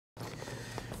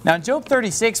Now in Job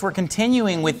 36, we're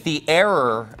continuing with the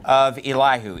error of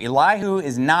Elihu. Elihu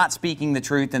is not speaking the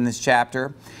truth in this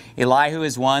chapter. Elihu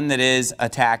is one that is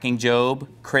attacking Job,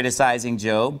 criticizing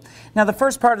Job. Now the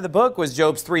first part of the book was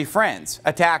Job's three friends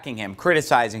attacking him,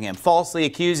 criticizing him, falsely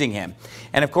accusing him.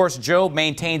 And of course Job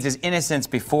maintains his innocence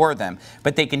before them.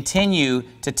 But they continue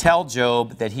to tell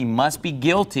Job that he must be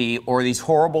guilty or these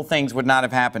horrible things would not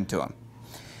have happened to him.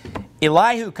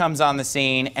 Elihu comes on the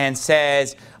scene and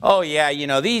says, oh yeah, you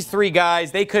know, these three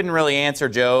guys, they couldn't really answer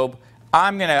Job.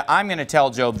 I'm gonna tell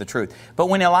Job the truth. But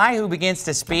when Elihu begins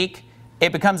to speak,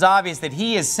 it becomes obvious that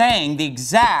he is saying the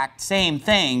exact same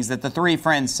things that the three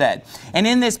friends said. And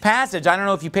in this passage, I don't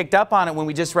know if you picked up on it when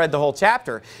we just read the whole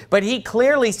chapter, but he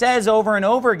clearly says over and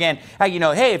over again, you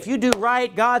know, hey, if you do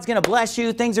right, God's going to bless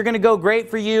you, things are going to go great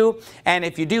for you. And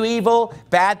if you do evil,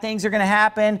 bad things are going to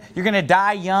happen, you're going to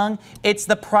die young. It's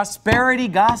the prosperity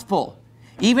gospel.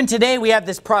 Even today we have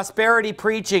this prosperity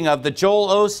preaching of the Joel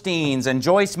Osteens and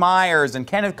Joyce Myers and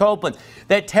Kenneth Copeland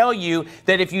that tell you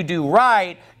that if you do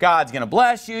right, God's going to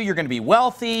bless you, you're going to be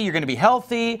wealthy, you're going to be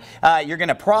healthy, you're going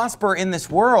to prosper in this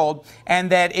world,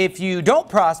 and that if you don't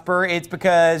prosper, it's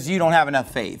because you don't have enough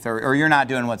faith or you're not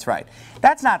doing what's right.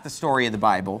 That's not the story of the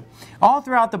Bible. All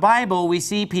throughout the Bible, we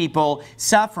see people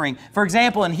suffering. For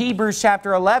example, in Hebrews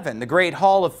chapter 11, the great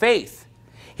hall of faith,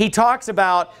 he talks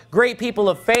about great people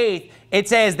of faith. It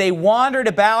says they wandered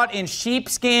about in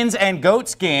sheepskins and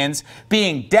goatskins,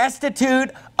 being destitute,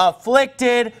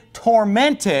 afflicted,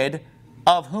 tormented,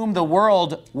 of whom the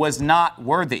world was not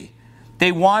worthy.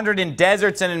 They wandered in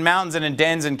deserts and in mountains and in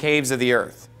dens and caves of the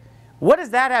earth. What does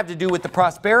that have to do with the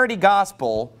prosperity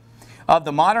gospel of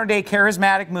the modern day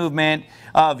charismatic movement,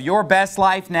 of your best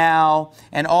life now,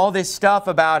 and all this stuff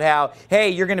about how, hey,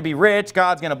 you're going to be rich,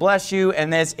 God's going to bless you,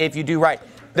 and this if you do right?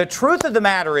 The truth of the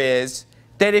matter is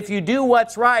that if you do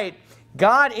what's right,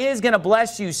 God is going to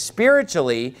bless you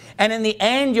spiritually, and in the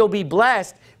end you'll be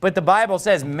blessed. But the Bible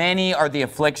says many are the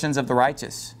afflictions of the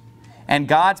righteous. And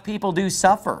God's people do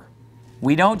suffer.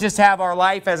 We don't just have our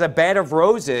life as a bed of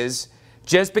roses.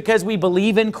 Just because we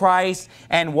believe in Christ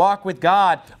and walk with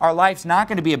God, our life's not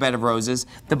going to be a bed of roses.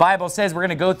 The Bible says we're going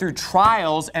to go through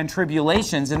trials and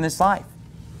tribulations in this life.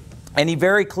 And he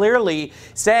very clearly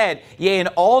said, yea, and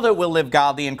all that will live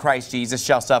godly in Christ Jesus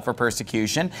shall suffer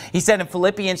persecution. He said in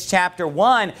Philippians chapter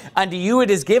 1, unto you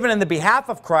it is given in the behalf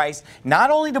of Christ,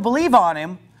 not only to believe on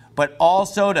him, but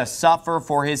also to suffer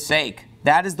for his sake.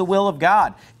 That is the will of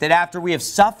God, that after we have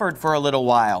suffered for a little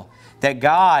while, that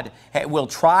God will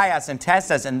try us and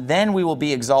test us, and then we will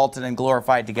be exalted and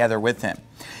glorified together with him.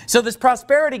 So this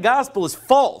prosperity gospel is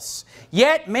false.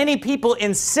 Yet many people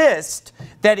insist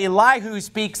that Elihu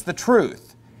speaks the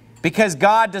truth, because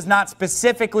God does not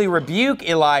specifically rebuke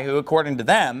Elihu according to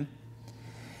them.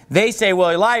 They say, well,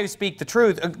 Elihu speak the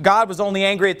truth. God was only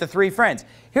angry at the three friends.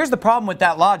 Here's the problem with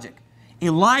that logic.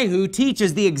 Elihu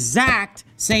teaches the exact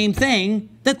same thing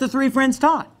that the three friends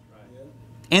taught.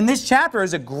 And this chapter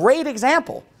is a great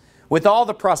example with all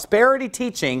the prosperity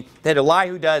teaching that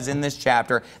Elihu does in this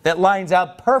chapter that lines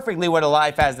up perfectly what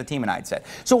Eliphaz the Temanite said.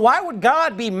 So why would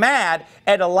God be mad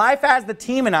at Eliphaz the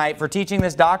Temanite for teaching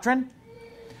this doctrine?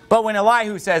 But when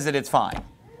Elihu says it, it's fine.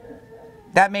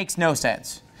 That makes no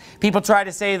sense. People try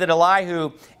to say that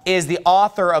Elihu is the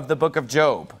author of the book of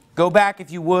Job. Go back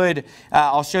if you would.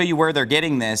 I'll show you where they're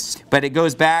getting this. But it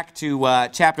goes back to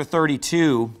chapter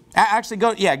 32. Actually,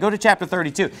 go to chapter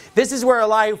 32. This is where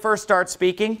Elihu first starts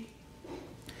speaking.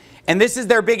 And this is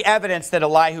their big evidence that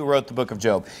Elihu wrote the book of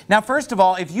Job. Now, first of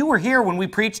all, if you were here when we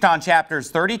preached on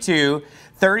chapters 32,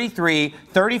 33,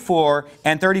 34,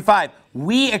 and 35,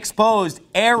 we exposed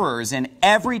errors in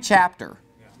every chapter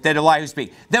that Elihu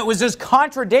speaks. That was just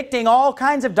contradicting all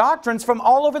kinds of doctrines from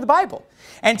all over the Bible.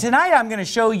 And tonight I'm going to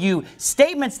show you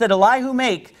statements that Elihu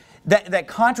make that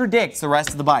contradicts the rest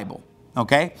of the Bible.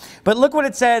 Okay? But look what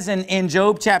it says in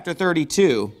Job chapter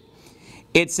 32.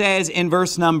 It says in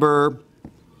verse number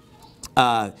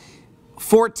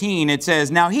 14, it says,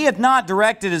 now he hath not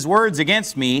directed his words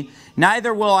against me,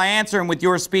 neither will I answer him with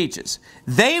your speeches.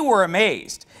 They were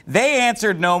amazed. They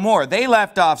answered no more. They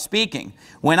left off speaking.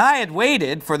 When I had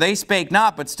waited, for they spake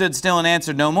not, but stood still and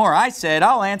answered no more, I said,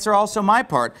 I'll answer also my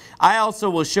part. I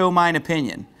also will show mine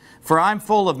opinion. For I'm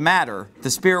full of matter, the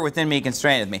spirit within me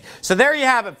constraineth me. So there you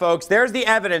have it, folks. There's the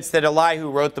evidence that Elihu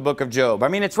wrote the book of Job. I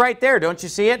mean, it's right there. Don't you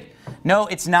see it? No,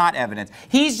 it's not evidence.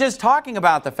 He's just talking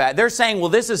about the fact. They're saying, well,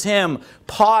 this is him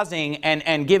pausing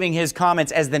and giving his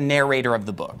comments as the narrator of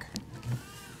the book.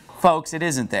 Folks, it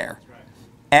isn't there.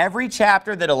 Every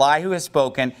chapter that Elihu has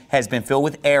spoken has been filled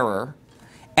with error,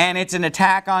 and it's an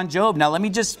attack on Job. Now, let me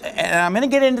just, and I'm going to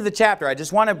get into the chapter. I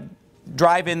just want to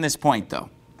drive in this point, though.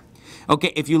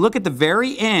 Okay, if you look at the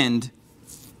very end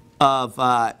of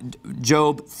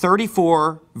Job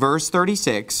 34, verse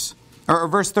 36, or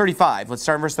verse 35. Let's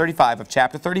start in verse 35 of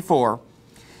chapter 34.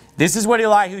 This is what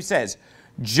Elihu says.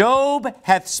 Job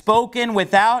hath spoken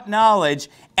without knowledge,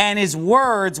 and his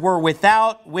words were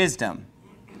without wisdom.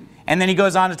 And then he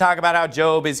goes on to talk about how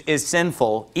Job is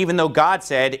sinful, even though God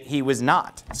said he was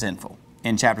not sinful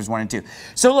in chapters 1 and 2.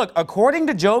 So look, according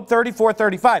to Job 34,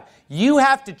 35, you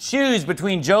have to choose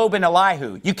between Job and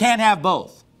Elihu. You can't have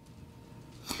both.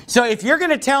 So if you're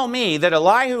going to tell me that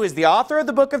Elihu is the author of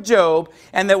the book of Job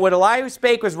and that what Elihu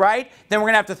spake was right, then we're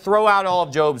going to have to throw out all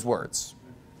of Job's words.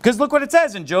 Because look what it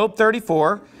says in Job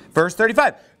 34, verse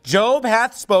 35. Job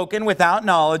hath spoken without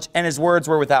knowledge, and his words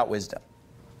were without wisdom.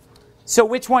 So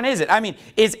which one is it? I mean,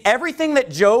 is everything that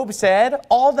Job said,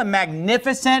 all the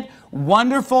magnificent,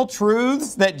 wonderful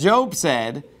truths that Job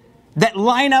said that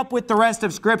line up with the rest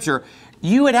of Scripture,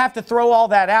 you would have to throw all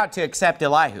that out to accept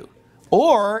Elihu.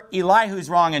 Or Elihu's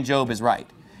wrong and Job is right.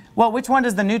 Well, which one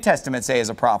does the New Testament say is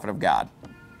a prophet of God?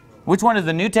 Which one does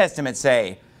the New Testament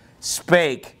say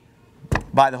spake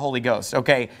by the Holy Ghost?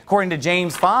 Okay, according to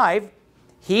James 5,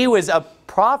 he was a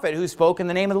prophet who spoke in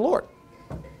the name of the Lord.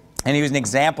 And he was an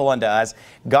example unto us.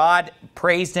 God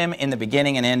praised him in the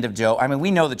beginning and end of Job. I mean, we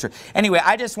know the truth. Anyway,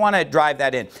 I just want to drive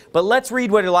that in. But let's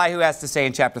read what Elihu has to say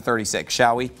in chapter 36,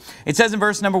 shall we? It says in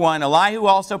verse number 1, Elihu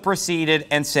also proceeded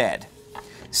and said,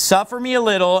 Suffer me a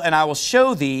little, and I will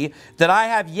show thee that I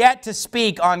have yet to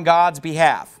speak on God's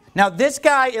behalf. Now, this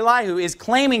guy, Elihu, is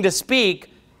claiming to speak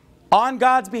on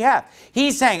God's behalf.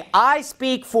 He's saying, I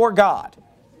speak for God.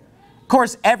 Of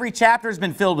course, every chapter has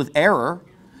been filled with error.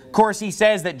 Of course, he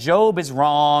says that Job is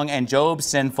wrong and Job's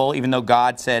sinful, even though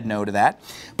God said no to that.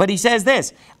 But he says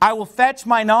this, I will fetch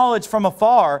my knowledge from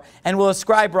afar and will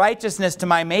ascribe righteousness to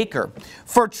my Maker.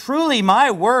 For truly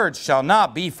my words shall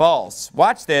not be false.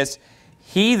 Watch this.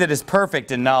 He that is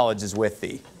perfect in knowledge is with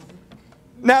thee.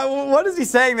 Now, what is he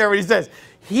saying there when he says,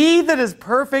 he that is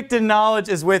perfect in knowledge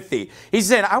is with thee? He's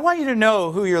saying, I want you to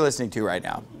know who you're listening to right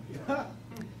now.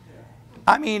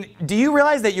 I mean, do you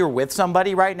realize that you're with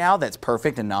somebody right now that's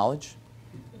perfect in knowledge?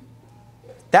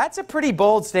 That's a pretty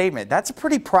bold statement. That's a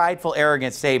pretty prideful,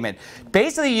 arrogant statement.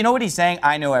 Basically, you know what he's saying?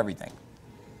 I know everything.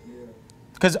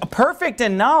 Because perfect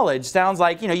in knowledge sounds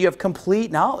like, you have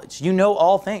complete knowledge. You know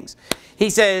all things. He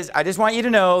says, I just want you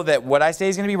to know that what I say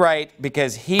is going to be right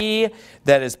because he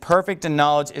that is perfect in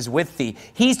knowledge is with thee.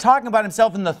 He's talking about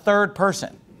himself in the third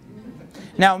person.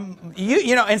 Now,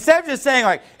 you know, instead of just saying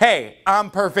like, hey, I'm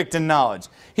perfect in knowledge,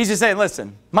 he's just saying,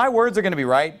 listen, my words are going to be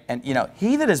right. And,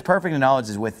 he that is perfect in knowledge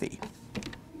is with thee.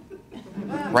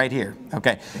 Right here.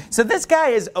 Okay. So this guy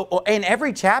is, in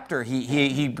every chapter,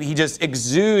 he just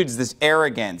exudes this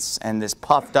arrogance and this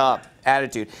puffed up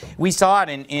attitude. We saw it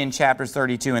in chapters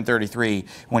 32 and 33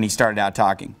 when he started out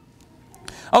talking.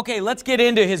 Okay, let's get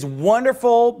into his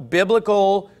wonderful,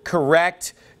 biblical,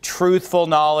 correct, truthful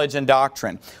knowledge and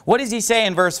doctrine. What does he say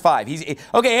in verse 5? Okay,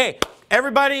 hey,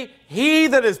 everybody, he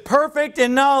that is perfect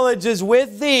in knowledge is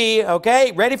with thee.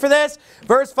 Okay, ready for this?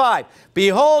 Verse 5.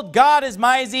 Behold, God is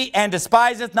mighty and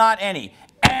despiseth not any.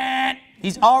 And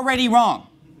he's already wrong.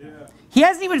 He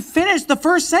hasn't even finished the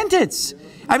first sentence.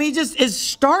 I mean, he just is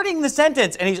starting the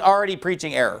sentence and he's already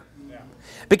preaching error.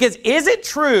 Because is it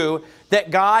true that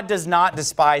God does not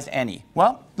despise any?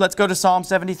 Well, let's go to Psalm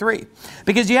 73.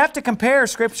 Because you have to compare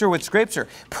Scripture with Scripture.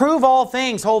 Prove all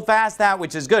things, hold fast that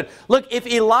which is good. Look, if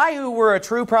Elihu were a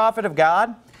true prophet of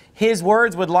God, his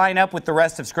words would line up with the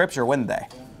rest of Scripture, wouldn't they?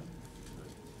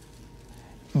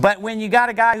 But when you got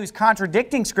a guy who's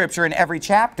contradicting Scripture in every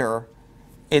chapter,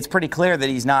 it's pretty clear that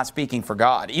he's not speaking for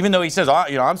God. Even though he says,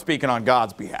 I'm speaking on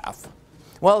God's behalf.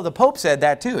 Well, the Pope said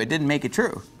that too. It didn't make it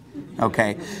true.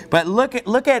 Okay, but look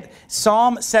at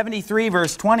Psalm 73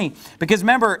 verse 20, because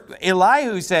remember,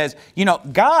 Elihu says,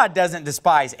 God doesn't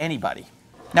despise anybody.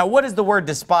 Now, what does the word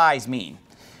despise mean?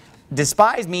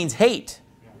 Despise means hate,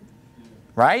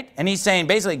 right? And he's saying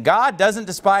basically God doesn't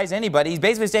despise anybody. He's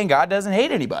basically saying God doesn't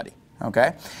hate anybody.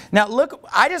 Okay, now look,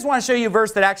 I just want to show you a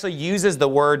verse that actually uses the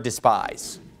word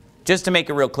despise, just to make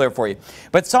it real clear for you.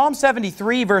 But Psalm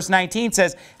 73 verse 19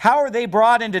 says, how are they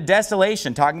brought into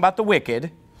desolation? Talking about the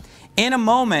wicked. In a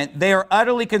moment, they are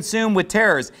utterly consumed with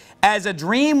terrors. As a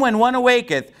dream when one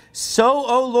awaketh, so,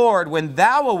 O Lord, when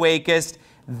thou awakest,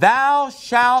 thou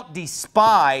shalt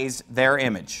despise their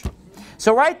image.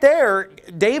 So right there,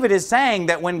 David is saying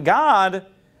that when God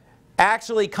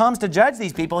actually comes to judge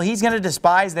these people, he's going to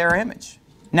despise their image.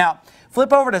 Now,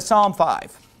 flip over to Psalm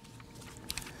 5.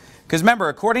 Because remember,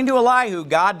 according to Elihu,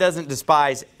 God doesn't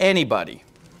despise anybody.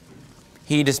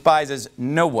 He despises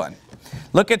no one.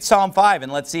 Look at Psalm 5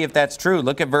 and let's see if that's true.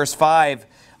 Look at verse 5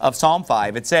 of Psalm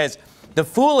 5. It says, the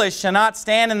foolish shall not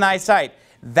stand in thy sight.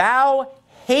 Thou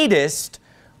hatest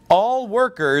all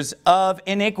workers of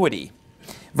iniquity.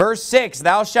 Verse 6,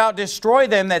 thou shalt destroy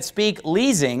them that speak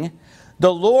leasing.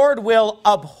 The Lord will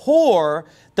abhor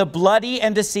the bloody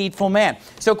and deceitful man.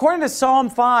 So according to Psalm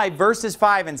 5, verses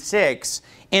 5 and 6,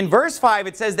 in verse 5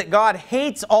 it says that God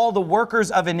hates all the workers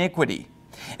of iniquity.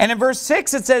 And in verse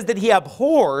 6 it says that he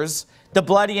abhors the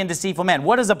bloody and deceitful man.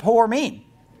 What does abhor mean?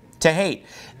 To hate.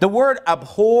 The word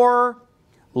abhor,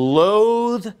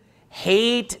 loathe,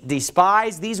 hate,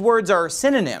 despise, these words are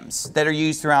synonyms that are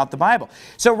used throughout the Bible.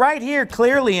 So right here,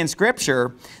 clearly in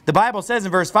Scripture, the Bible says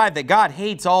in verse 5 that God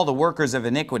hates all the workers of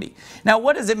iniquity. Now,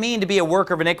 what does it mean to be a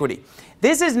worker of iniquity?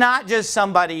 This is not just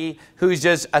somebody who's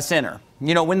just a sinner.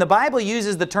 You know, when the Bible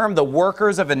uses the term the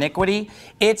workers of iniquity,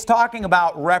 it's talking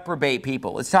about reprobate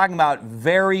people. It's talking about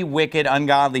very wicked,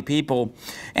 ungodly people.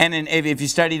 And if you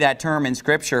study that term in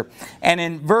Scripture. And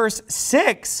in verse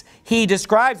 6, he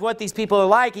describes what these people are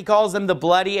like. He calls them the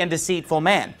bloody and deceitful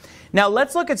man. Now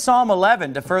let's look at Psalm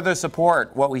 11 to further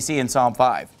support what we see in Psalm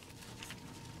 5.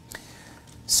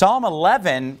 Psalm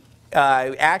 11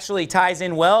 actually ties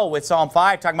in well with Psalm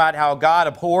 5, talking about how God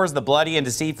abhors the bloody and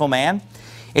deceitful man.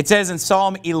 It says in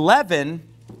Psalm 11,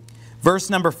 verse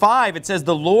number 5, it says,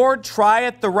 the Lord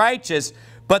trieth the righteous,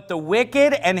 but the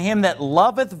wicked and him that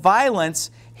loveth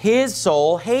violence, his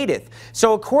soul hateth.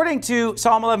 So according to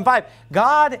Psalm 11:5,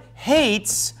 God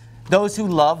hates those who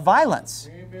love violence.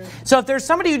 Amen. So if there's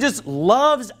somebody who just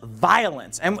loves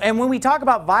violence, and when we talk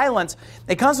about violence,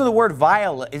 it comes from the word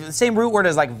violate, the same root word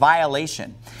as like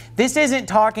violation. This isn't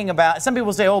talking about, some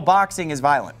people say, oh, boxing is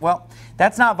violent. Well,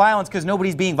 that's not violence because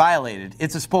nobody's being violated.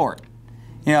 It's a sport.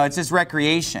 You know, it's just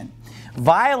recreation.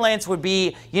 Violence would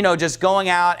be, you know, just going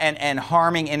out and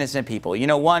harming innocent people. You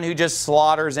know, one who just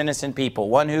slaughters innocent people.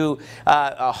 One who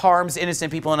harms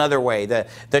innocent people another way.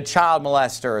 The child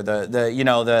molester.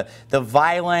 The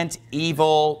violent,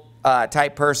 evil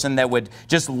type person that would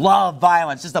just love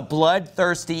violence. Just a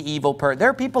bloodthirsty, evil person. There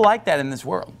are people like that in this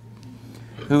world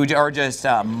who are just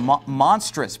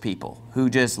monstrous people who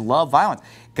just love violence.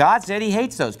 God said he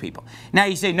hates those people. Now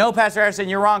you say, no, Pastor Harrison,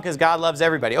 you're wrong because God loves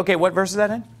everybody. Okay, what verse is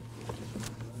that in?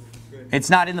 It's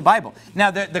not in the Bible.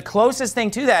 Now, the closest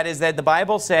thing to that is that the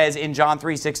Bible says in John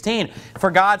 3:16,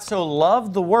 for God so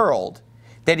loved the world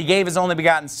that he gave his only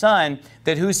begotten Son,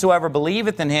 that whosoever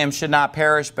believeth in him should not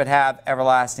perish but have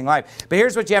everlasting life. But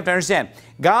here's what you have to understand.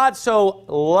 God so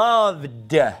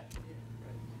loved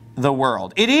the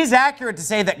world. It is accurate to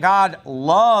say that God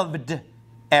loved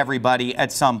everybody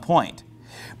at some point.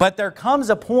 But there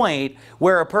comes a point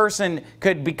where a person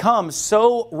could become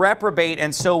so reprobate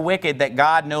and so wicked that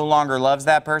God no longer loves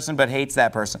that person but hates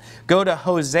that person. Go to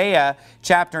Hosea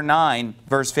chapter 9,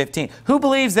 verse 15. Who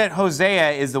believes that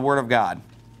Hosea is the Word of God?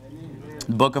 Amen.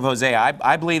 The book of Hosea.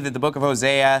 I believe that the book of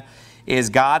Hosea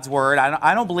is God's Word.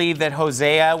 I don't believe that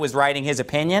Hosea was writing his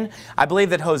opinion. I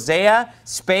believe that Hosea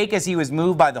spake as he was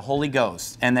moved by the Holy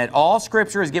Ghost, and that all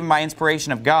Scripture is given by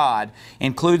inspiration of God,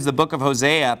 includes the book of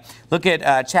Hosea. Look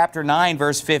at chapter 9,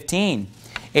 verse 15.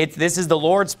 This is the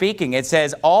Lord speaking. It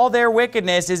says, all their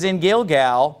wickedness is in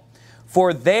Gilgal,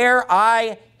 for there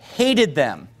I hated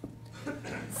them.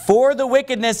 For the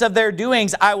wickedness of their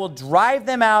doings I will drive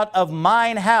them out of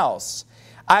mine house.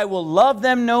 I will love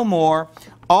them no more.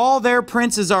 All their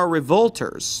princes are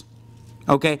revolters.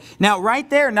 Okay, now right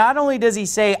there, not only does he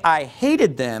say, I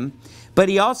hated them, but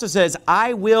he also says,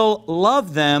 I will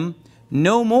love them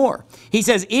no more. He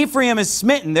says, Ephraim is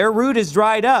smitten, their root is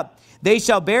dried up. They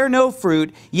shall bear no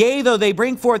fruit. Yea, though they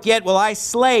bring forth, yet will I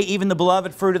slay even the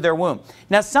beloved fruit of their womb.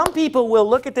 Now, some people will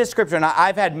look at this scripture, and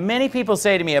I've had many people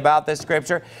say to me about this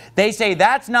scripture, they say,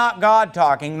 that's not God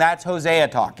talking, that's Hosea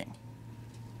talking.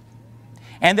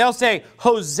 And they'll say,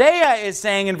 Hosea is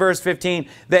saying in verse 15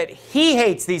 that he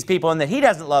hates these people and that he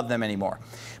doesn't love them anymore.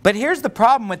 But here's the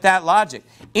problem with that logic.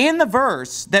 In the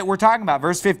verse that we're talking about,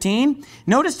 verse 15,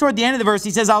 notice toward the end of the verse,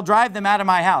 he says, I'll drive them out of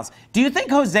my house. Do you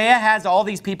think Hosea has all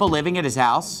these people living at his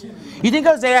house? You think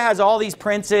Hosea has all these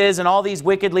princes and all these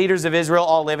wicked leaders of Israel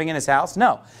all living in his house?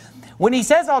 No. When he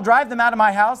says, I'll drive them out of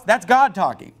my house, that's God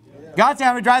talking. God said,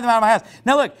 I'm going to drive them out of my house.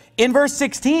 Now look, in verse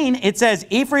 16, it says,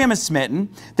 Ephraim is smitten,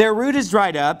 their root is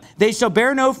dried up, they shall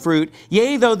bear no fruit,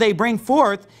 yea, though they bring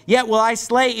forth, yet will I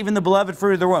slay even the beloved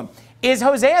fruit of the womb. Is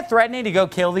Hosea threatening to go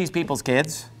kill these people's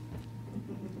kids?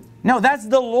 No, that's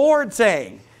the Lord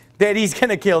saying that he's going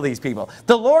to kill these people.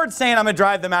 The Lord's saying, I'm going to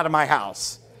drive them out of my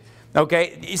house.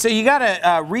 Okay, so you got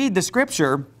to read the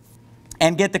scripture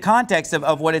and get the context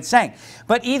of what it's saying.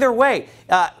 But either way,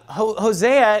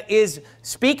 Hosea is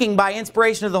speaking by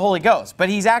inspiration of the Holy Ghost, but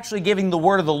he's actually giving the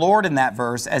word of the Lord in that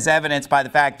verse, as evidenced by the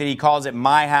fact that he calls it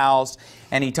my house,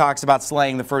 and he talks about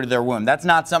slaying the fruit of their womb. That's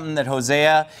not something that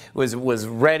Hosea was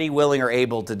ready, willing, or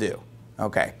able to do.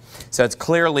 Okay, so it's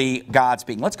clearly God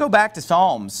speaking. Let's go back to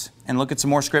Psalms and look at some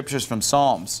more scriptures from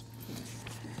Psalms.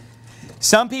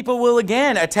 Some people will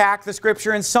again attack the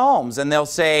scripture in Psalms, and they'll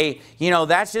say, you know,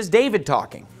 that's just David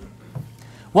talking.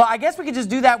 Well, I guess we could just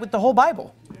do that with the whole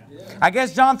Bible. I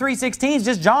guess John 3:16 is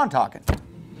just John talking.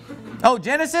 Oh,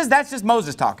 Genesis, that's just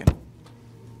Moses talking.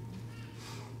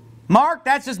 Mark,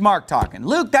 that's just Mark talking.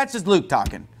 Luke, that's just Luke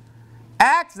talking.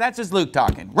 Acts, that's just Luke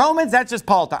talking. Romans, that's just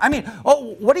Paul talking. I mean,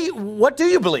 oh, what do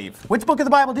you believe? Which book of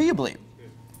the Bible do you believe?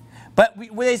 But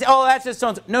when they say, oh, that's just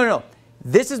so-and-so. No, no, no.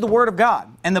 This is the Word of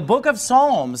God. And the book of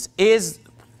Psalms is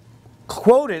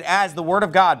quoted as the Word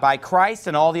of God by Christ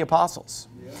and all the apostles.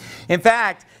 In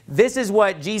fact, this is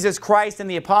what Jesus Christ and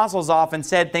the apostles often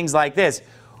said, things like this.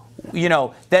 You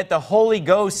know, that the Holy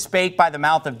Ghost spake by the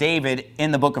mouth of David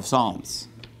in the book of Psalms.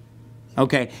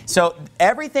 Okay, so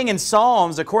everything in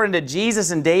Psalms, according to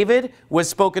Jesus and David, was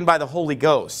spoken by the Holy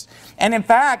Ghost. And in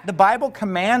fact, the Bible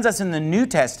commands us in the New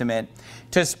Testament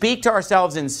to speak to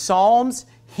ourselves in psalms,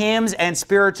 hymns, and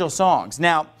spiritual songs.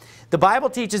 Now, the Bible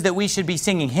teaches that we should be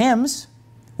singing hymns,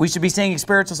 we should be singing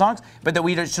spiritual songs, but that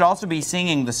we should also be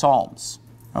singing the Psalms.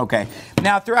 Okay.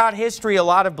 Now, throughout history, a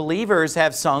lot of believers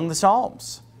have sung the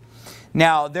Psalms.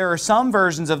 Now, there are some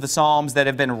versions of the Psalms that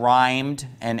have been rhymed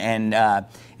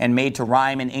and made to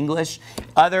rhyme in English.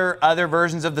 Other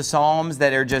versions of the Psalms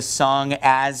that are just sung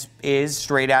as is,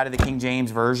 straight out of the King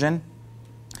James Version.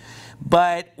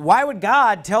 But why would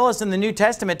God tell us in the New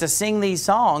Testament to sing these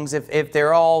songs if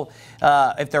they're all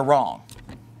if they're wrong,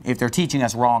 if they're teaching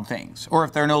us wrong things, or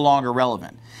if they're no longer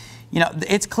relevant? You know,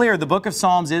 it's clear the book of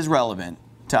Psalms is relevant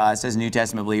to us as New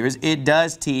Testament believers. It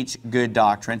does teach good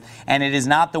doctrine, and it is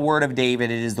not the word of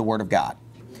David, it is the word of God.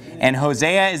 And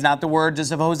Hosea is not the word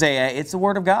just of Hosea, it's the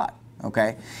word of God.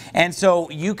 Okay? And so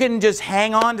you can just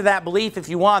hang on to that belief if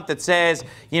you want that says,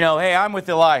 you know, hey, I'm with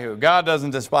Elihu. God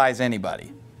doesn't despise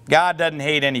anybody. God doesn't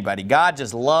hate anybody. God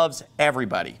just loves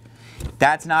everybody.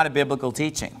 That's not a biblical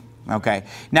teaching. Okay?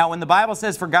 Now, when the Bible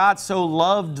says, for God so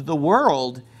loved the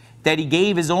world that He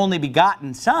gave His only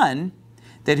begotten Son,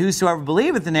 that whosoever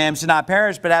believeth in Him should not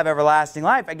perish but have everlasting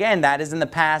life. Again, that is in the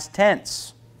past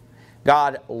tense.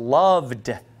 God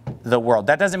loved the world.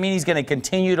 That doesn't mean He's going to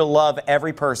continue to love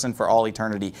every person for all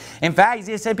eternity. In fact, He's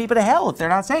going to send people to hell if they're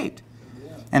not saved.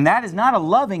 And that is not a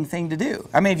loving thing to do.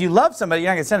 I mean, if you love somebody,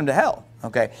 you're not going to send them to hell.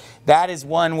 Okay? That is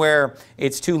one where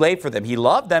it's too late for them. He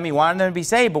loved them. He wanted them to be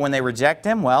saved. But when they reject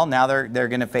Him, well, now they're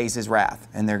going to face His wrath.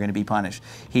 And they're going to be punished.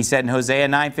 He said in Hosea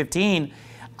 9:15,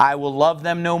 I will love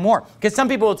them no more. Because some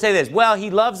people would say this, well,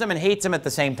 He loves them and hates them at the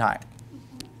same time.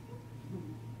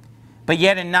 But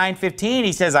yet in 9:15,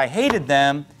 He says, I hated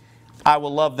them, I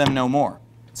will love them no more.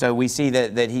 So we see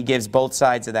that He gives both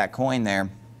sides of that coin there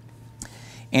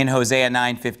in Hosea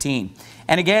 9:15.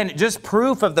 And again, just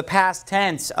proof of the past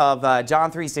tense of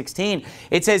John 3:16,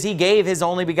 it says He gave His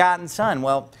only begotten Son.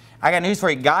 Well, I got news for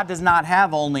you. God does not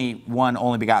have only one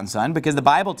only begotten Son, because the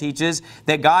Bible teaches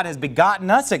that God has begotten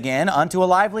us again unto a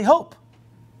lively hope.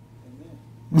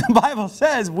 Amen. The Bible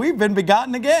says we've been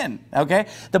begotten again. Okay?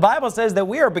 The Bible says that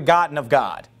we are begotten of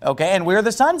God. Okay? And we're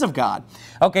the sons of God.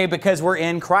 Okay? Because we're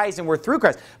in Christ and we're through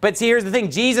Christ. But see, here's the thing.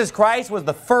 Jesus Christ was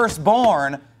the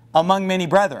firstborn among many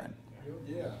brethren.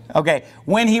 Okay,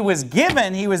 when He was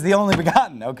given, He was the only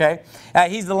begotten, okay?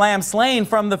 He's the Lamb slain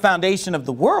from the foundation of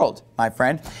the world, my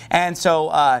friend. And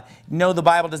so, no, the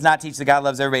Bible does not teach that God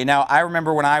loves everybody. Now, I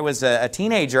remember when I was a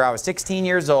teenager, I was 16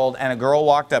 years old, and a girl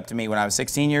walked up to me when I was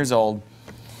 16 years old,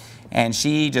 and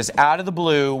she just out of the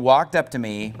blue walked up to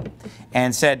me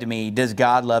and said to me, does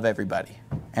God love everybody?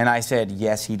 And I said,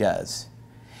 yes, He does.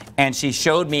 And she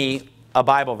showed me a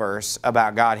Bible verse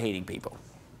about God hating people.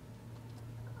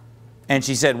 And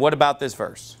she said, what about this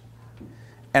verse?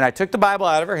 And I took the Bible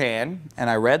out of her hand, and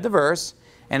I read the verse,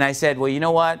 and I said, well, you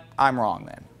know what? I'm wrong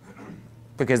then.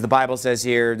 Because the Bible says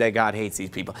here that God hates these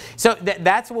people. So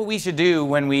that's what we should do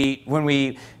when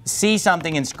we see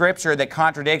something in Scripture that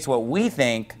contradicts what we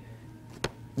think.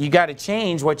 You got to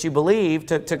change what you believe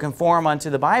to conform unto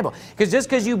the Bible. Because just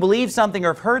because you believe something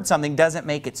or have heard something doesn't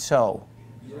make it so.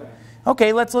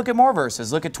 Okay, let's look at more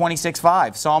verses. Look at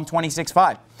 26:5, Psalm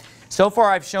 26:5. So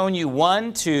far, I've shown you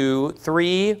 1, 2,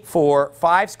 3, 4,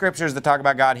 5 scriptures that talk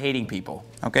about God hating people.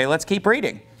 Okay, let's keep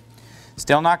reading.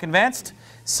 Still not convinced?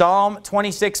 Psalm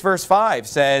 26 verse 5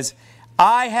 says,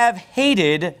 I have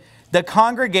hated the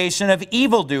congregation of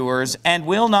evildoers and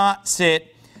will not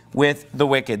sit with the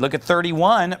wicked. Look at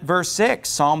 31 verse 6.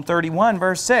 Psalm 31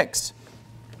 verse 6.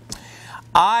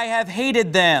 I have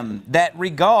hated them that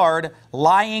regard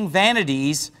lying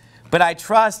vanities, but I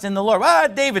trust in the Lord.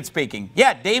 David speaking.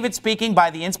 Yeah, David speaking by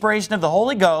the inspiration of the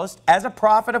Holy Ghost as a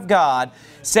prophet of God,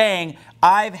 saying,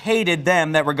 I've hated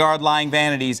them that regard lying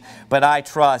vanities, but I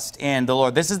trust in the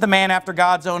Lord. This is the man after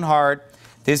God's own heart.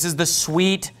 This is the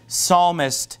sweet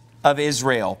psalmist of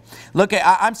Israel. Look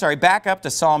at, back up to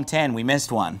Psalm 10. We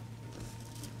missed one.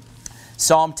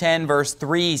 Psalm 10 verse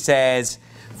 3 says,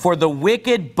 for the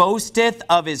wicked boasteth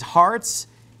of his heart's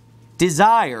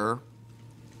desire,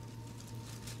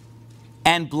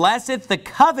 and blesseth the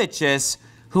covetous,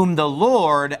 whom the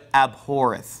Lord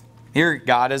abhorreth. Here,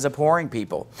 God is abhorring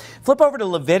people. Flip over to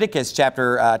Leviticus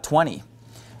chapter 20.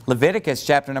 Leviticus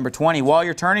chapter number 20. While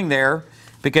you're turning there,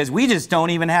 because we just don't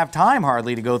even have time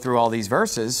hardly to go through all these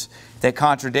verses that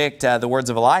contradict the words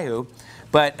of Elihu.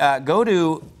 But go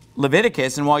to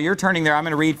Leviticus, and while you're turning there, I'm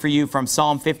going to read for you from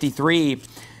Psalm 53,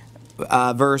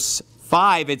 verse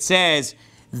 5. It says,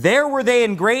 there were they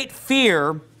in great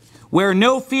fear, where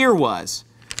no fear was.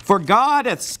 For God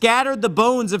hath scattered the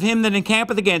bones of him that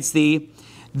encampeth against thee.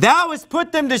 Thou hast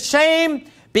put them to shame,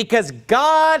 because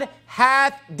God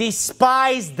hath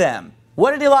despised them.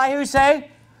 What did Elihu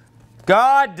say?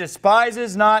 God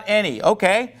despises not any.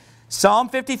 Okay, Psalm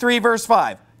 53 verse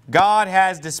 5. God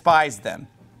has despised them.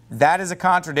 That is a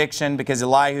contradiction because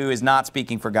Elihu is not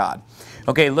speaking for God.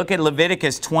 Okay, look at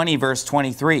Leviticus 20 verse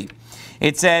 23.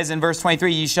 It says in verse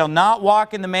 23, ye shall not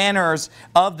walk in the manners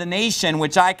of the nation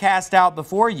which I cast out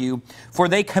before you, for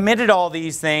they committed all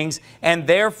these things, and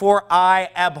therefore I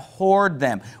abhorred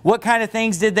them. What kind of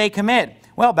things did they commit?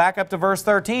 Well, back up to verse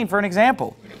 13 for an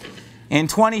example. In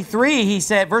 23, he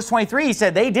said, verse 23, he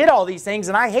said, they did all these things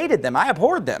and I hated them. I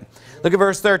abhorred them. Look at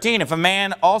verse 13. If a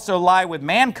man also lie with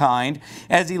mankind,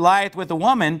 as he lieth with a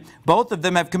woman, both of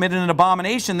them have committed an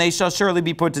abomination, they shall surely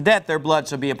be put to death, their blood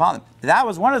shall be upon them. That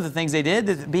was one of the things they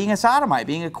did, being a sodomite,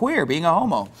 being a queer, being a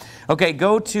homo. Okay,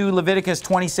 go to Leviticus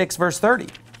 26, verse 30.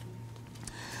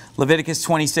 Leviticus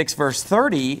 26, verse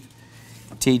 30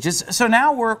 teaches. So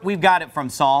now we've got it from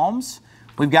Psalms.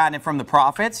 We've gotten it from the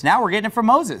prophets. Now we're getting it from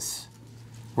Moses.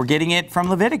 We're getting it from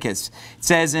Leviticus. It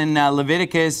says in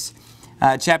Leviticus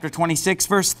chapter 26,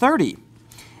 verse 30,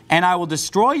 and I will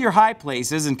destroy your high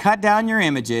places and cut down your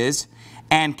images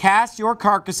and cast your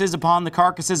carcasses upon the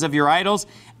carcasses of your idols,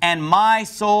 and my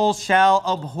soul shall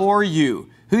abhor you.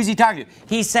 Who's he talking to?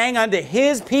 He's saying unto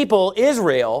his people,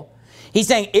 Israel, he's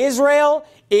saying, Israel,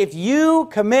 if you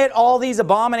commit all these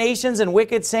abominations and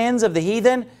wicked sins of the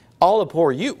heathen, I'll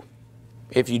abhor you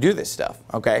if you do this stuff,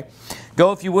 okay?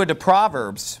 Go, if you would, to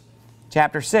Proverbs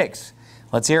chapter 6.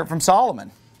 Let's hear it from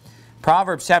Solomon.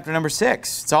 Proverbs chapter number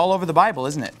 6. It's all over the Bible,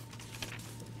 isn't it?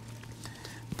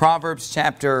 Proverbs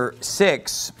chapter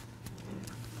 6.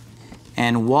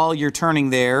 And while you're turning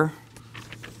there,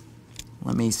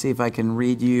 let me see if I can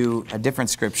read you a different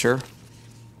scripture.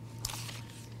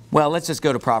 Well, let's just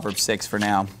go to Proverbs 6 for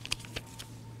now.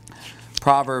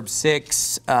 Proverbs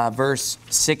 6, verse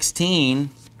 16.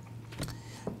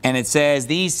 And it says,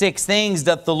 these 6 things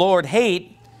doth the Lord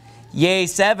hate, yea,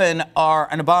 7 are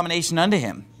an abomination unto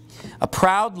him. A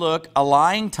proud look, a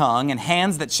lying tongue, and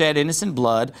hands that shed innocent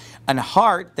blood, an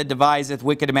heart that deviseth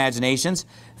wicked imaginations,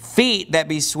 feet that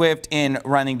be swift in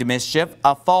running to mischief,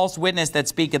 a false witness that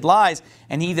speaketh lies,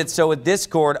 and he that soweth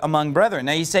discord among brethren.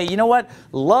 Now you say, you know what?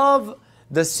 Love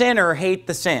the sinner, hate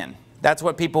the sin. That's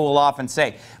what people will often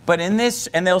say. But in this,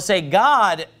 and they'll say,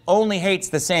 God only hates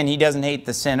the sin. He doesn't hate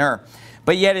the sinner.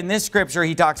 But yet in this scripture,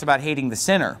 he talks about hating the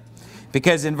sinner.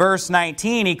 Because in verse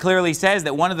 19, he clearly says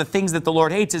that one of the things that the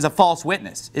Lord hates is a false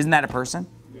witness. Isn't that a person?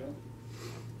 Yeah.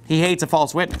 He hates a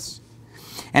false witness.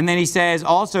 And then he says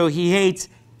also he hates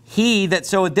he that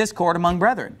soweth discord among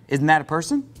brethren. Isn't that a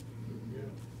person?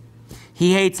 Yeah.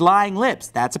 He hates lying lips.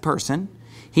 That's a person.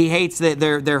 He hates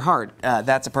their heart.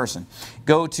 That's a person.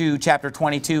 Go to chapter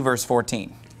 22, verse 14.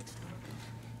 You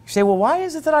say, well, why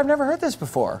is it that I've never heard this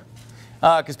before?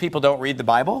 Because people don't read the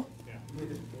Bible.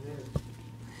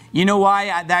 You know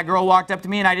why that girl walked up to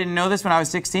me and I didn't know this when I was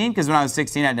 16? Because when I was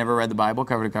 16, I'd never read the Bible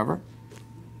cover to cover.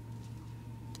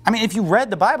 I mean, if you read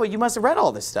the Bible, you must have read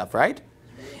all this stuff, right?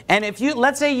 And if you,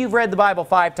 let's say you've read the Bible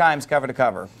 5 times cover to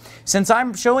cover. Since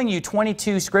I'm showing you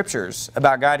 22 scriptures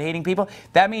about God hating people,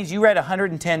 that means you read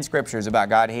 110 scriptures about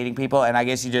God hating people, and I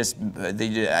guess you just,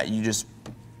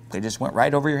 they just went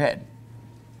right over your head.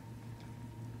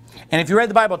 And if you read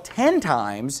the Bible 10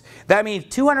 times, that means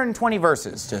 220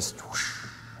 verses, just whoosh.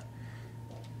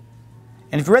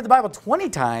 And if you read the Bible 20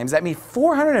 times, that means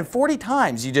 440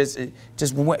 times you just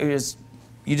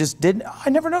didn't, I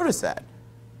never noticed that.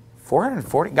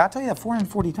 440? God told you that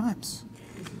 440 times.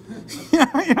 You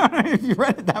know, if you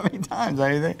read it that many times,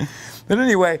 anything. But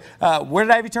anyway, where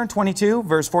did I have you turn? 22,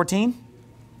 verse 14.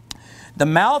 The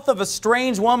mouth of a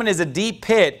strange woman is a deep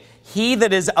pit. He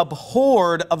that is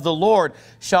abhorred of the Lord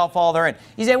shall fall therein.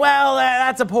 You say, well,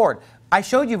 that's abhorred. I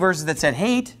showed you verses that said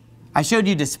hate. I showed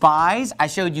you despise. I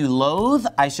showed you loathe.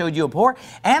 I showed you abhor.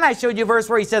 And I showed you a verse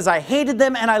where he says, I hated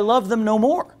them and I loved them no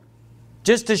more.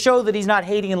 Just to show that he's not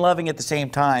hating and loving at the same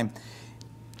time.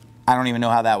 I don't even know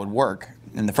how that would work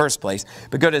in the first place.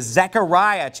 But go to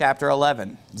Zechariah chapter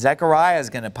 11. Zechariah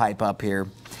is going to pipe up here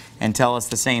and tell us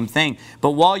the same thing.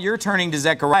 But while you're turning to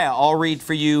Zechariah, I'll read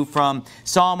for you from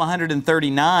Psalm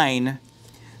 139,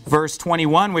 verse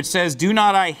 21, which says, Do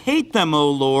not I hate them, O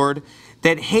Lord,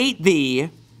 that hate thee,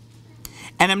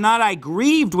 and am not I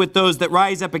grieved with those that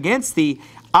rise up against thee?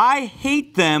 I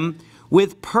hate them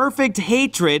with perfect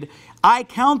hatred. I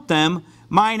count them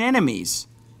mine enemies.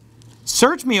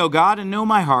 Search me, O God, and know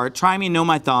my heart. Try me and know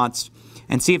my thoughts,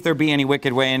 and see if there be any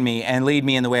wicked way in me, and lead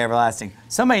me in the way everlasting.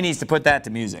 Somebody needs to put that to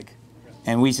music.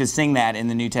 And we should sing that in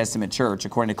the New Testament church,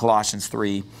 according to Colossians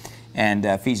 3 and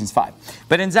Ephesians 5.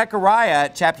 But in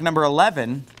Zechariah chapter number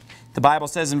 11, the Bible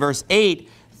says in verse 8,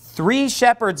 3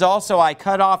 shepherds also I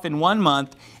cut off in 1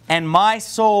 month, and my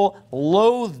soul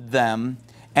loathed them,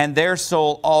 and their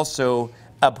soul also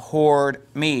abhorred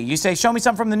me. You say, show me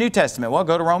something from the New Testament. Well,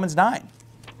 go to Romans 9.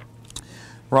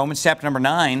 Romans chapter number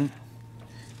 9,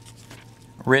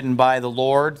 written by the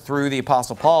Lord through the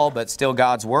Apostle Paul, but still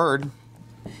God's Word.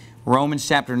 Romans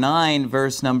chapter 9,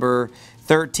 verse number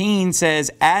 13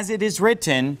 says, As it is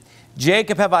written,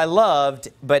 Jacob have I loved,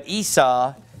 but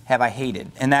Esau have I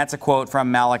hated. And that's a quote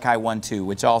from Malachi 1:2,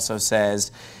 which also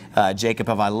says, Jacob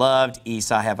have I loved,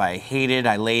 Esau have I hated.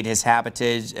 I laid his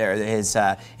inhabitants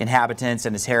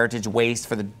and his heritage waste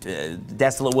for the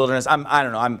desolate wilderness. I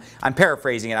don't know. I'm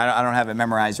paraphrasing it. I don't have it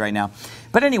memorized right now.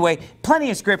 But anyway, plenty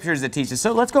of scriptures that teach us.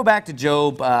 So let's go back to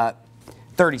Job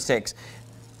 36.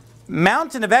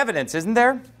 Mountain of evidence, isn't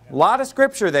there? A lot of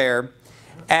scripture there.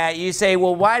 You say,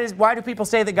 well, why do people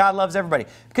say that God loves everybody?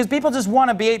 Because people just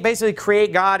want to basically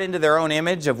create God into their own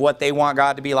image of what they want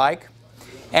God to be like.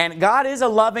 And God is a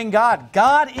loving God.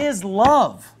 God is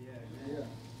love.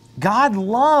 God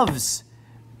loves,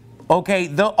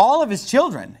 okay, all of His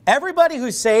children. Everybody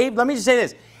who's saved, let me just say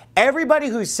this. Everybody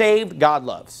who's saved, God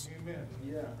loves.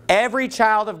 Every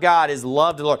child of God is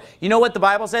loved of the Lord. You know what the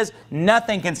Bible says?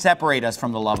 Nothing can separate us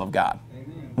from the love of God.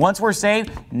 Once we're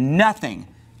saved, nothing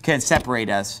can separate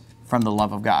us from the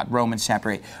love of God. Romans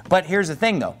chapter 8. But here's the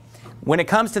thing though. When it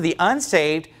comes to the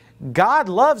unsaved, God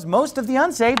loves most of the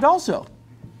unsaved also.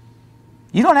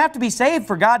 You don't have to be saved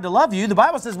for God to love you. The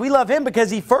Bible says we love Him because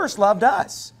He first loved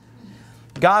us.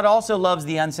 God also loves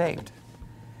the unsaved.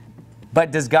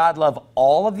 But does God love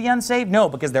all of the unsaved? No,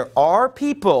 because there are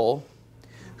people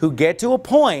who get to a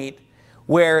point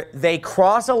where they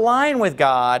cross a line with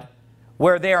God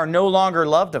where they are no longer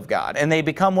loved of God. And they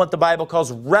become what the Bible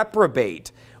calls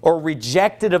reprobate or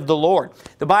rejected of the Lord.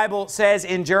 The Bible says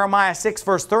in Jeremiah 6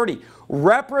 verse 30,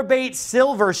 reprobate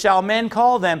silver shall men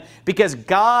call them because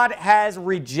God has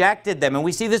rejected them. And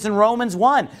we see this in Romans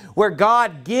 1 where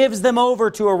God gives them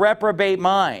over to a reprobate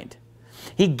mind.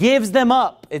 He gives them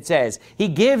up, it says. He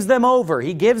gives them over.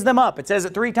 He gives them up. It says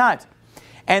it 3 times.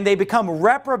 And they become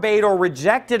reprobate or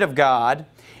rejected of God,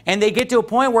 and they get to a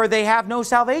point where they have no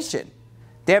salvation.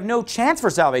 They have no chance for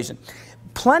salvation.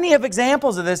 Plenty of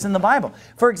examples of this in the Bible.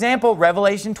 For example,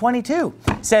 Revelation 22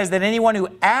 says that anyone who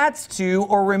adds to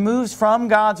or removes from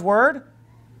God's Word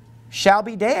shall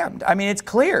be damned. I mean, it's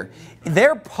clear.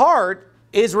 Their part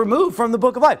is removed from the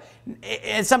book of life.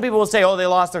 And some people will say, oh, they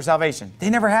lost their salvation.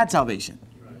 They never had salvation.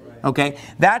 Okay,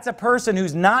 that's a person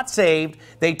who's not saved.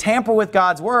 They tamper with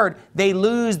God's Word. They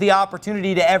lose the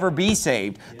opportunity to ever be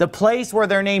saved. The place where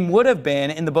their name would have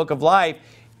been in the book of life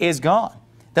is gone.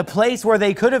 The place where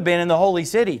they could have been in the holy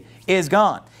city is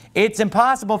gone. It's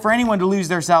impossible for anyone to lose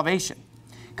their salvation.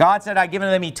 God said, I've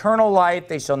given them eternal life.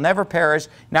 They shall never perish.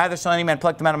 Neither shall any man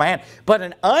pluck them out of my hand. But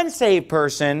an unsaved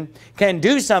person can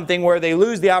do something where they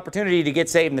lose the opportunity to get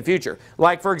saved in the future.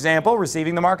 Like, for example,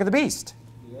 receiving the mark of the beast.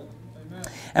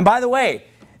 And by the way,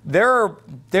 there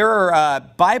are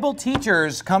Bible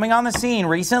teachers coming on the scene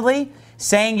recently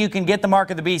saying you can get the mark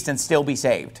of the beast and still be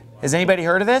saved. Has anybody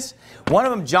heard of this? One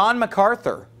of them, John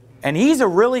MacArthur. And he's a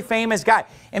really famous guy.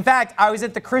 In fact, I was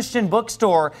at the Christian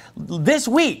bookstore this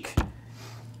week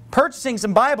purchasing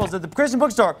some Bibles at the Christian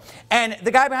bookstore. And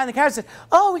the guy behind the counter said,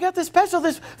 oh, we got this special,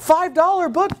 this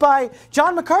 $5 book by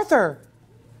John MacArthur.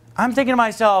 I'm thinking to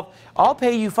myself, I'll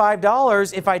pay you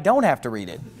 $5 if I don't have to read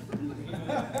it.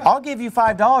 I'll give you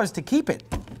 $5 to keep it.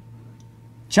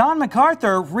 John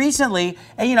MacArthur recently,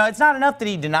 and you know, it's not enough that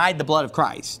he denied the blood of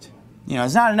Christ. You know,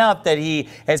 it's not enough that he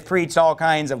has preached all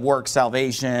kinds of work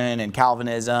salvation and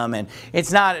Calvinism, and it's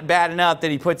not bad enough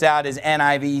that he puts out his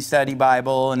NIV study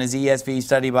Bible and his ESV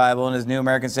study Bible and his New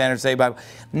American Standard Study Bible.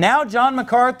 Now John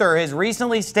MacArthur has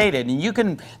recently stated, and you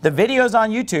can, the videos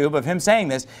on YouTube of him saying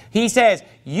this, he says,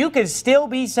 you can still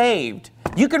be saved.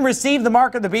 You can receive the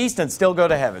mark of the beast and still go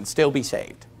to heaven, still be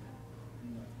saved.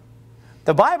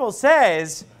 The Bible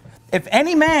says, if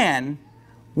any man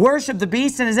worship the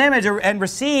beast in his image and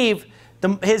receive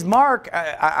his mark,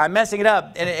 I'm messing it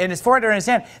up, and his forehead in his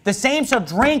hand, the same shall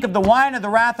drink of the wine of the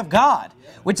wrath of God,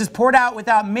 which is poured out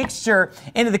without mixture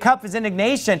into the cup of his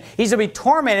indignation. He shall be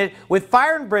tormented with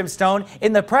fire and brimstone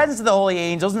in the presence of the holy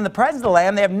angels, in the presence of the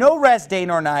Lamb. They have no rest day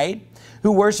nor night,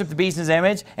 who worship the beast in his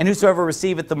image, and whosoever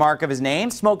receiveth the mark of his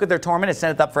name, smoketh their torment, and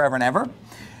sendeth up forever and ever.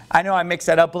 I know I mixed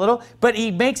that up a little, but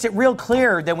he makes it real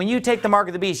clear that when you take the mark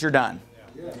of the beast, you're done.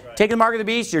 Take the mark of the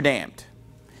beast, you're damned.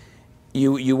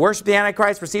 You worship the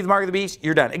Antichrist, receive the mark of the beast,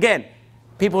 you're done. Again,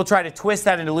 people will try to twist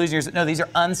that into losing yourself. No, these are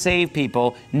unsaved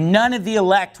people. None of the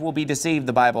elect will be deceived,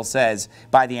 the Bible says,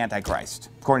 by the Antichrist,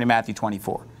 according to Matthew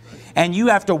 24. And you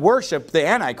have to worship the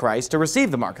Antichrist to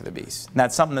receive the mark of the beast. And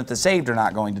that's something that the saved are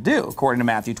not going to do, according to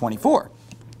Matthew 24.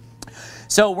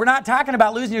 So we're not talking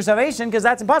about losing your salvation, because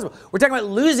that's impossible. We're talking about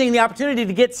losing the opportunity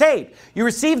to get saved. You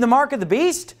receive the mark of the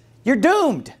beast, you're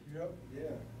doomed.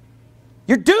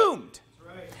 You're doomed.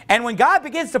 And when God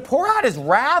begins to pour out his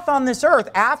wrath on this earth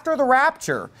after the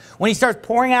rapture, when he starts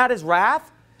pouring out his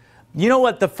wrath, you know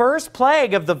what the first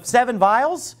plague of the 7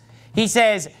 vials? He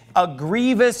says, a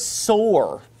grievous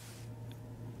sore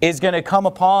is going to come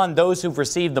upon those who've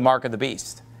received the mark of the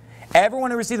beast.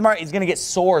 Everyone who receives the mark is going to get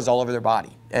sores all over their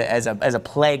body as a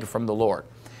plague from the Lord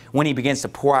when he begins to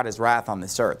pour out his wrath on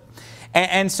this earth.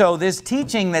 And so this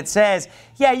teaching that says,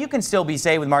 yeah, you can still be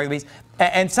saved with the mark of the beast.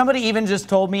 And somebody even just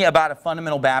told me about a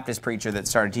fundamental Baptist preacher that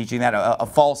started teaching that, a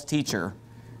false teacher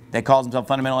that calls himself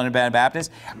fundamental independent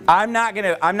Baptist. I'm not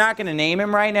gonna name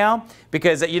him right now,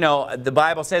 because you know the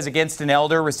Bible says against an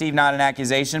elder receive not an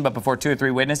accusation, but before 2 or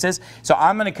 3 witnesses. So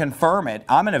I'm going to confirm it,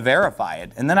 I'm going to verify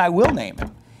it, and then I will name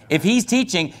him. If he's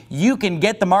teaching you can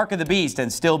get the mark of the beast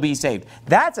and still be saved,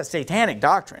 that's a satanic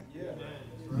doctrine.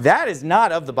 That is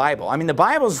not of the Bible. I mean, the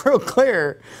Bible's real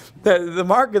clear that the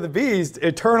mark of the beast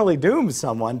eternally dooms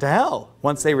someone to hell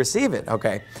once they receive it.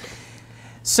 Okay.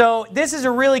 So this is a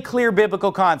really clear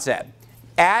biblical concept.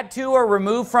 Add to or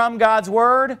remove from God's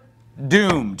word,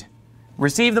 doomed.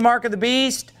 Receive the mark of the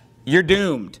beast, you're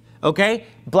doomed. Okay?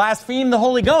 Blaspheme the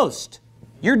Holy Ghost,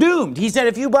 you're doomed. He said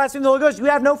if you blaspheme the Holy Ghost, you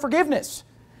have no forgiveness.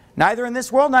 Neither in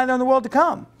this world, neither in the world to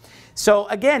come. So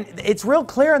again, it's real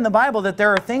clear in the Bible that there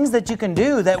are things that you can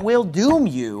do that will doom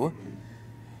you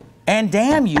and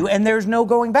damn you, and there's no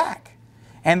going back.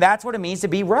 And that's what it means to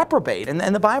be reprobate.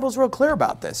 And the Bible's real clear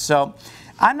about this. So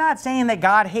I'm not saying that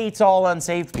God hates all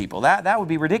unsaved people. That would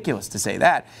be ridiculous to say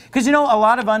that. Because you know, a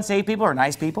lot of unsaved people are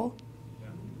nice people.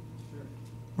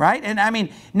 Right? And I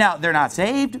mean, now they're not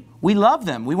saved. We love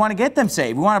them. We want to get them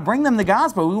saved. We want to bring them the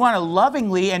gospel. We want to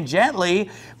lovingly and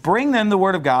gently bring them the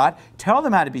word of God, tell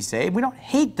them how to be saved. We don't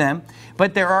hate them,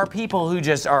 but there are people who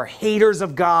just are haters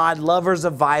of God, lovers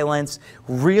of violence,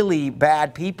 really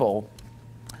bad people.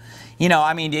 You know,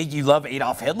 I mean, you love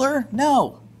Adolf Hitler?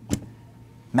 No.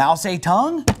 Mao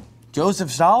Zedong?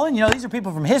 Joseph Stalin? You know, these are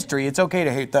people from history. It's okay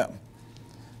to hate them.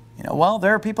 You know, well,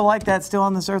 there are people like that still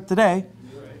on this earth today.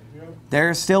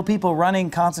 There's still people running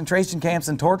concentration camps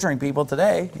and torturing people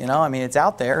today. You know, I mean, it's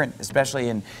out there, and especially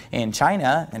in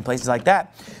China and places like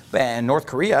that, and North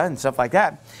Korea and stuff like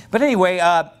that. But anyway,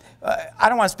 I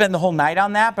don't want to spend the whole night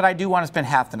on that, but I do want to spend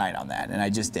half the night on that, and I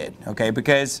just did, okay?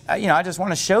 Because, you know, I just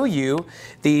want to show you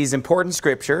these important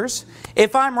scriptures.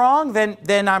 If I'm wrong,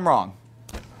 then I'm wrong.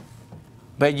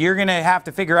 But you're going to have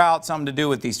to figure out something to do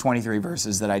with these 23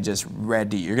 verses that I just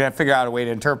read to you. You're going to figure out a way to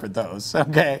interpret those,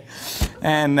 okay?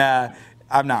 And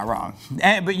I'm not wrong.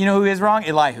 But you know who is wrong?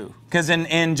 Elihu. Because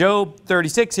in Job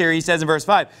 36 here, he says in verse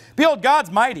 5, behold,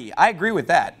 God's mighty. I agree with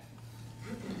that.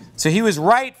 So he was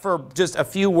right for just a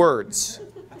few words.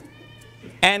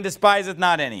 And despiseth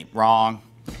not any. Wrong.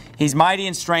 He's mighty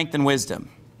in strength and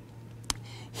wisdom.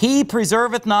 He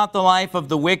preserveth not the life of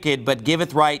the wicked, but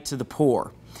giveth right to the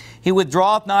poor. He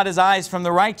withdraweth not his eyes from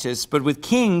the righteous, but with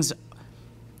kings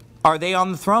are they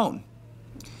on the throne.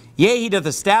 Yea, he doth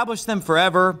establish them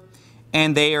forever,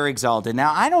 and they are exalted.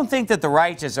 Now, I don't think that the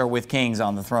righteous are with kings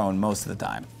on the throne most of the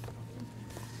time.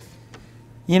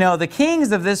 You know, the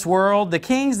kings of this world, the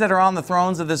kings that are on the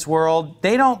thrones of this world,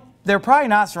 they're probably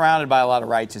not surrounded by a lot of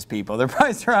righteous people. They're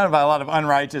probably surrounded by a lot of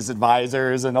unrighteous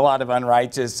advisors and a lot of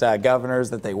unrighteous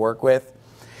governors that they work with.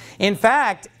 In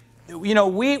fact, you know,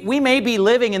 we may be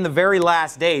living in the very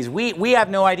last days. We have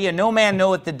no idea. No man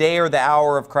knoweth the day or the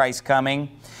hour of Christ's coming.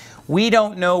 We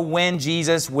don't know when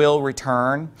Jesus will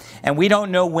return, and we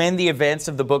don't know when the events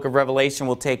of the book of Revelation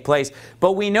will take place.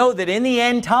 But we know that in the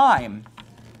end time,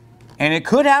 and it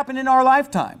could happen in our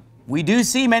lifetime, we do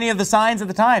see many of the signs of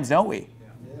the times, don't we?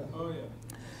 Yeah. Oh,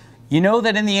 yeah. You know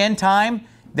that in the end time,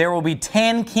 there will be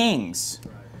 10 kings.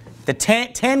 The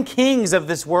 10 kings of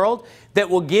this world that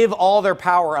will give all their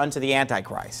power unto the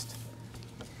Antichrist.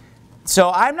 So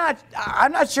I'm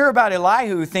not sure about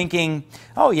Elihu thinking,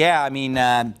 oh yeah, I mean,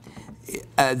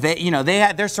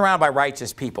 they're surrounded by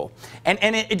righteous people, and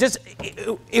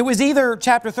it was either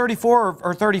chapter 34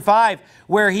 or 35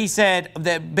 where he said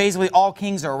that basically all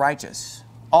kings are righteous.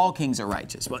 All kings are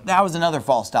righteous. But that was another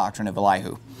false doctrine of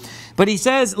Elihu. But he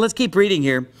says, let's keep reading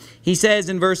here. He says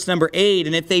in verse number 8,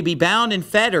 and if they be bound in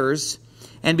fetters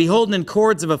and be holden in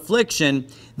cords of affliction,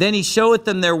 then he showeth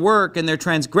them their work and their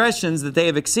transgressions that they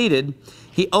have exceeded.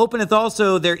 He openeth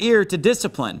also their ear to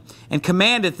discipline, and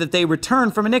commandeth that they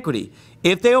return from iniquity.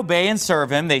 If they obey and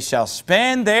serve him, they shall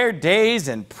spend their days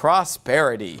in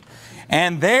prosperity,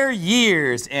 and their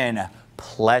years in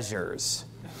pleasures.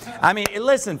 I mean,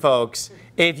 listen, folks,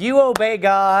 if you obey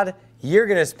God, you're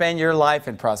going to spend your life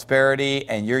in prosperity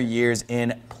and your years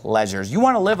in pleasures. You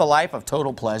want to live a life of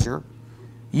total pleasure?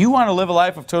 You want to live a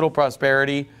life of total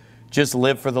prosperity? Just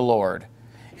live for the Lord.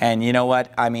 And you know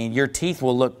what? I mean, your teeth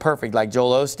will look perfect like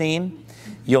Joel Osteen.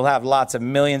 You'll have lots of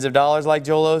millions of dollars like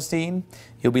Joel Osteen.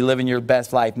 You'll be living your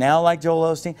best life now like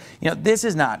Joel Osteen. You know, this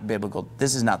is not biblical.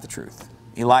 This is not the truth.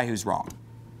 Elihu's wrong.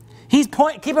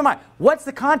 Keep in mind, what's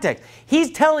the context?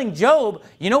 He's telling Job,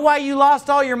 you know why you lost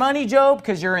all your money, Job?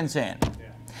 Because you're in sin.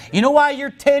 You know why your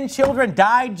 10 children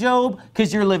died, Job?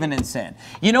 Because you're living in sin.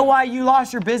 You know why you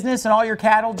lost your business and all your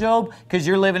cattle, Job? Because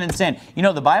you're living in sin. You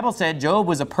know, the Bible said Job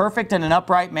was a perfect and an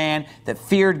upright man that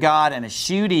feared God and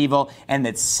eschewed evil, and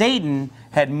that Satan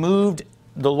had moved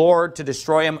the Lord to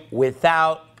destroy him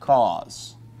without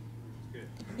cause.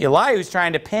 Elihu's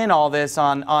trying to pin all this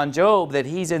on Job, that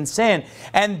he's in sin.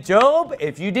 And Job,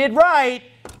 if you did right,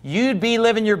 you'd be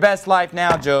living your best life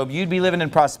now, Job. You'd be living in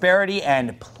prosperity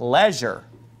and pleasure.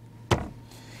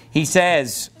 He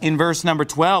says in verse number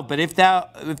 12, but if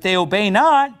they obey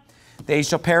not, they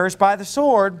shall perish by the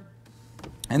sword,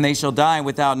 and they shall die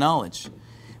without knowledge.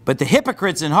 But the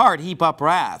hypocrites in heart heap up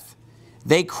wrath.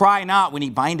 They cry not when he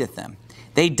bindeth them.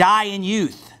 They die in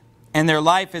youth, and their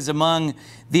life is among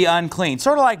the unclean.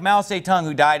 Sort of like Mao Zedong,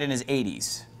 who died in his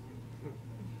 80s.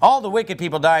 All the wicked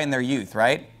people die in their youth,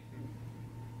 right?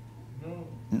 No.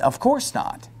 Of course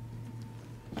not.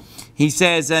 He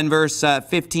says in verse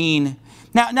 15,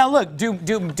 Now look,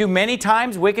 do many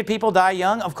times wicked people die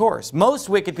young? Of course. Most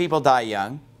wicked people die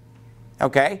young.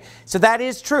 Okay? So that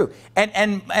is true.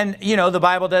 And you know, the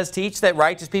Bible does teach that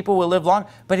righteous people will live long.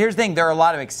 But here's the thing, there are a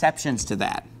lot of exceptions to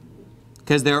that.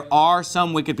 Because there are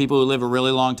some wicked people who live a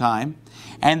really long time.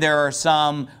 And there are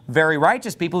some very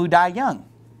righteous people who die young.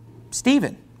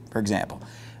 Stephen, for example.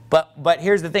 But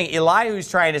here's the thing, Elihu's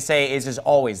trying to say is just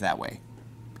always that way.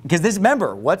 Because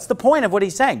remember, what's the point of what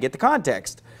he's saying? Get the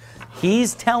context.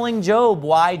 He's telling Job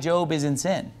why Job is in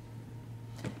sin.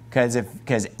 Because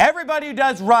everybody who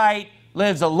does right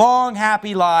lives a long,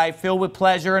 happy life filled with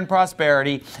pleasure and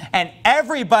prosperity. And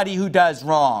everybody who does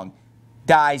wrong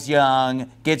dies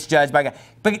young, gets judged by God.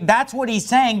 But that's what he's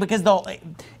saying, because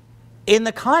in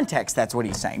the context, that's what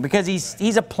he's saying. Because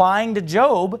he's applying to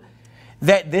Job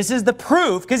that this is the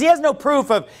proof. Because he has no proof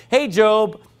of, hey,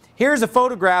 Job, here's a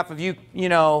photograph of you,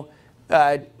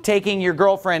 taking your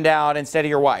girlfriend out instead of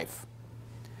your wife.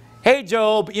 Hey,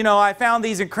 Job, I found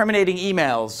these incriminating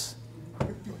emails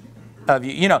of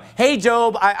you. Hey,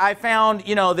 Job, I found,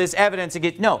 this evidence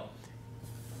against... No.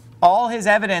 All his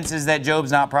evidence is that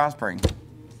Job's not prospering.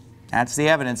 That's the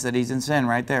evidence that he's in sin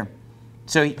right there.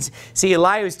 So, see,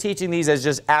 Elihu is teaching these as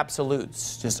just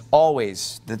absolutes. Just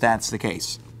always that's the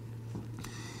case.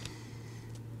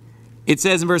 It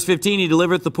says in verse 15, He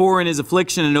delivereth the poor in his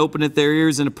affliction, and openeth their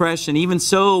ears in oppression. Even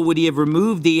so would he have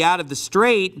removed thee out of the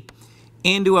strait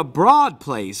into a broad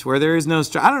place where there is no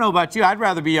strait. I don't know about you. I'd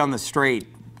rather be on the straight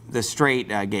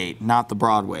gate, not the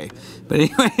broad way. But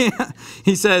anyway,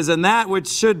 he says, and that which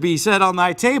should be set on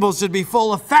thy table should be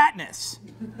full of fatness.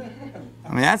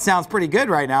 I mean, that sounds pretty good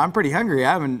right now. I'm pretty hungry.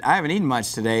 I haven't eaten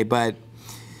much today, but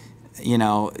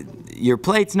your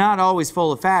plate's not always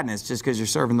full of fatness just because you're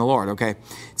serving the Lord, okay? It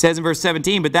says in verse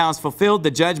 17, but thou hast fulfilled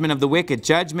the judgment of the wicked.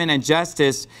 Judgment and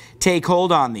justice take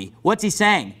hold on thee. What's he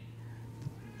saying?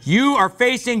 You are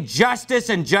facing justice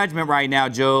and judgment right now,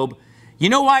 Job. You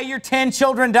know why your 10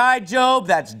 children died, Job?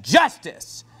 That's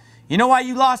justice. You know why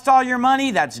you lost all your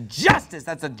money? That's justice.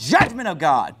 That's a judgment of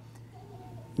God.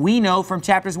 We know from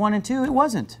chapters 1 and 2 it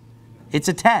wasn't. It's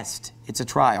a test. It's a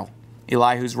trial.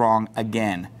 Elihu's wrong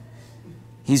again.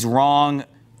 He's wrong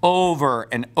over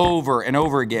and over and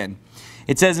over again.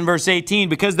 It says in verse 18,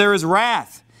 because there is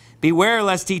wrath, beware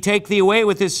lest he take thee away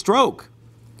with his stroke.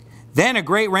 Then a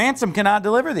great ransom cannot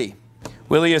deliver thee.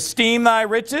 Will he esteem thy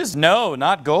riches? No,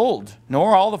 not gold,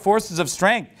 nor all the forces of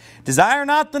strength. Desire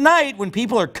not the night when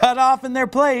people are cut off in their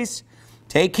place.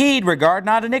 Take heed, regard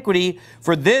not iniquity,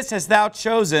 for this hast thou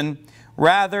chosen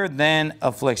rather than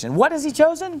affliction. What has he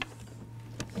chosen?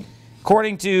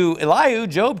 According to Elihu,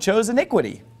 Job chose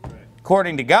iniquity.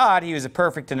 According to God, he was a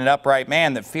perfect and an upright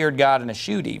man that feared God and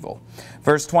eschewed evil.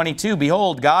 Verse 22,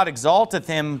 behold, God exalteth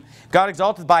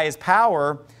by his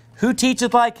power. Who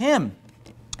teacheth like him?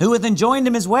 Who hath enjoined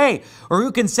him his way? Or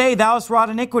who can say, thou hast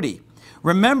wrought iniquity?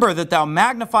 Remember that thou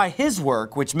magnify his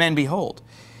work, which men behold.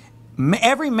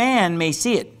 Every man may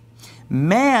see it.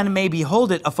 Man may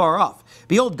behold it afar off.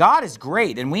 Behold, God is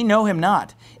great, and we know him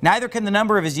not. Neither can the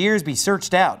number of his years be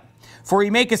searched out. For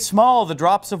he maketh small the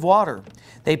drops of water.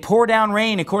 They pour down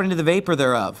rain according to the vapor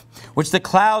thereof, which the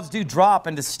clouds do drop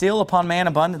and distill upon man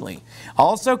abundantly.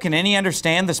 Also can any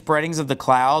understand the spreadings of the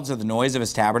clouds or the noise of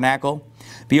his tabernacle?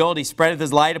 Behold, he spreadeth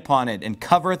his light upon it, and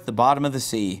covereth the bottom of the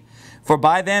sea. For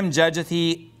by them judgeth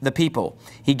he the people.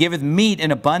 He giveth meat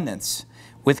in abundance.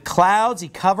 With clouds he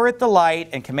covereth the light,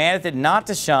 and commandeth it not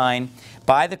to shine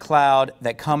by the cloud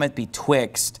that cometh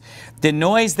betwixt. The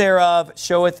noise thereof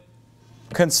showeth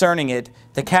concerning it,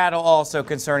 the cattle also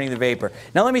concerning the vapor.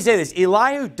 Now let me say this.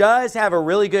 Elihu does have a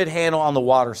really good handle on the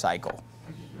water cycle.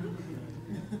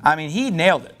 I mean, he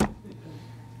nailed it.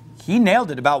 He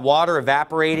nailed it about water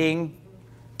evaporating,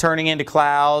 turning into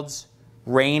clouds,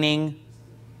 raining,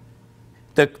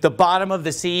 the bottom of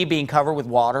the sea being covered with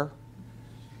water.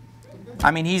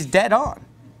 I mean, he's dead on.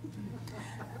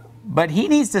 But he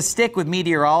needs to stick with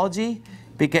meteorology,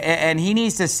 and he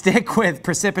needs to stick with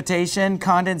precipitation,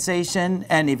 condensation,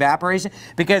 and evaporation,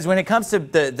 because when it comes to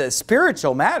the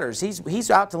spiritual matters, he's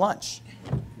out to lunch.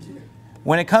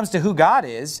 When it comes to who God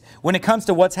is, when it comes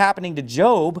to what's happening to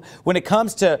Job, when it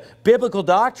comes to biblical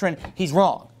doctrine, he's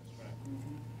wrong.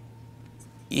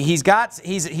 He's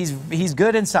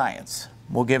good in science.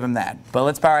 We'll give him that. But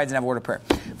let's bow our heads and have a word of prayer.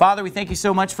 Father, we thank you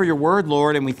so much for your word,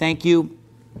 Lord, and we thank you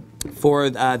for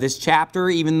this chapter,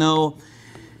 even though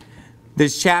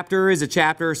this chapter is a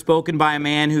chapter spoken by a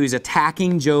man who is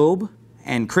attacking Job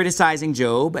and criticizing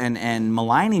Job and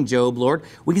maligning Job, Lord.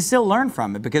 We can still learn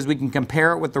from it because we can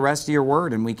compare it with the rest of your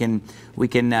word, and we can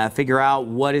figure out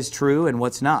what is true and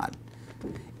what's not.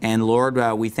 And Lord,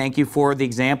 we thank you for the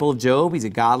example of Job. He's a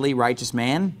godly, righteous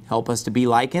man. Help us to be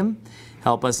like him.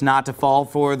 Help us not to fall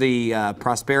for the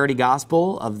prosperity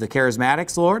gospel of the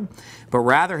charismatics, Lord, but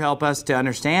rather help us to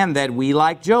understand that we,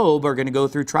 like Job, are going to go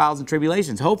through trials and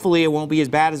tribulations. Hopefully, it won't be as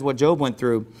bad as what Job went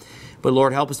through, but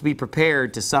Lord, help us to be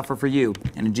prepared to suffer for you.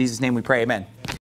 And in Jesus' name we pray, amen.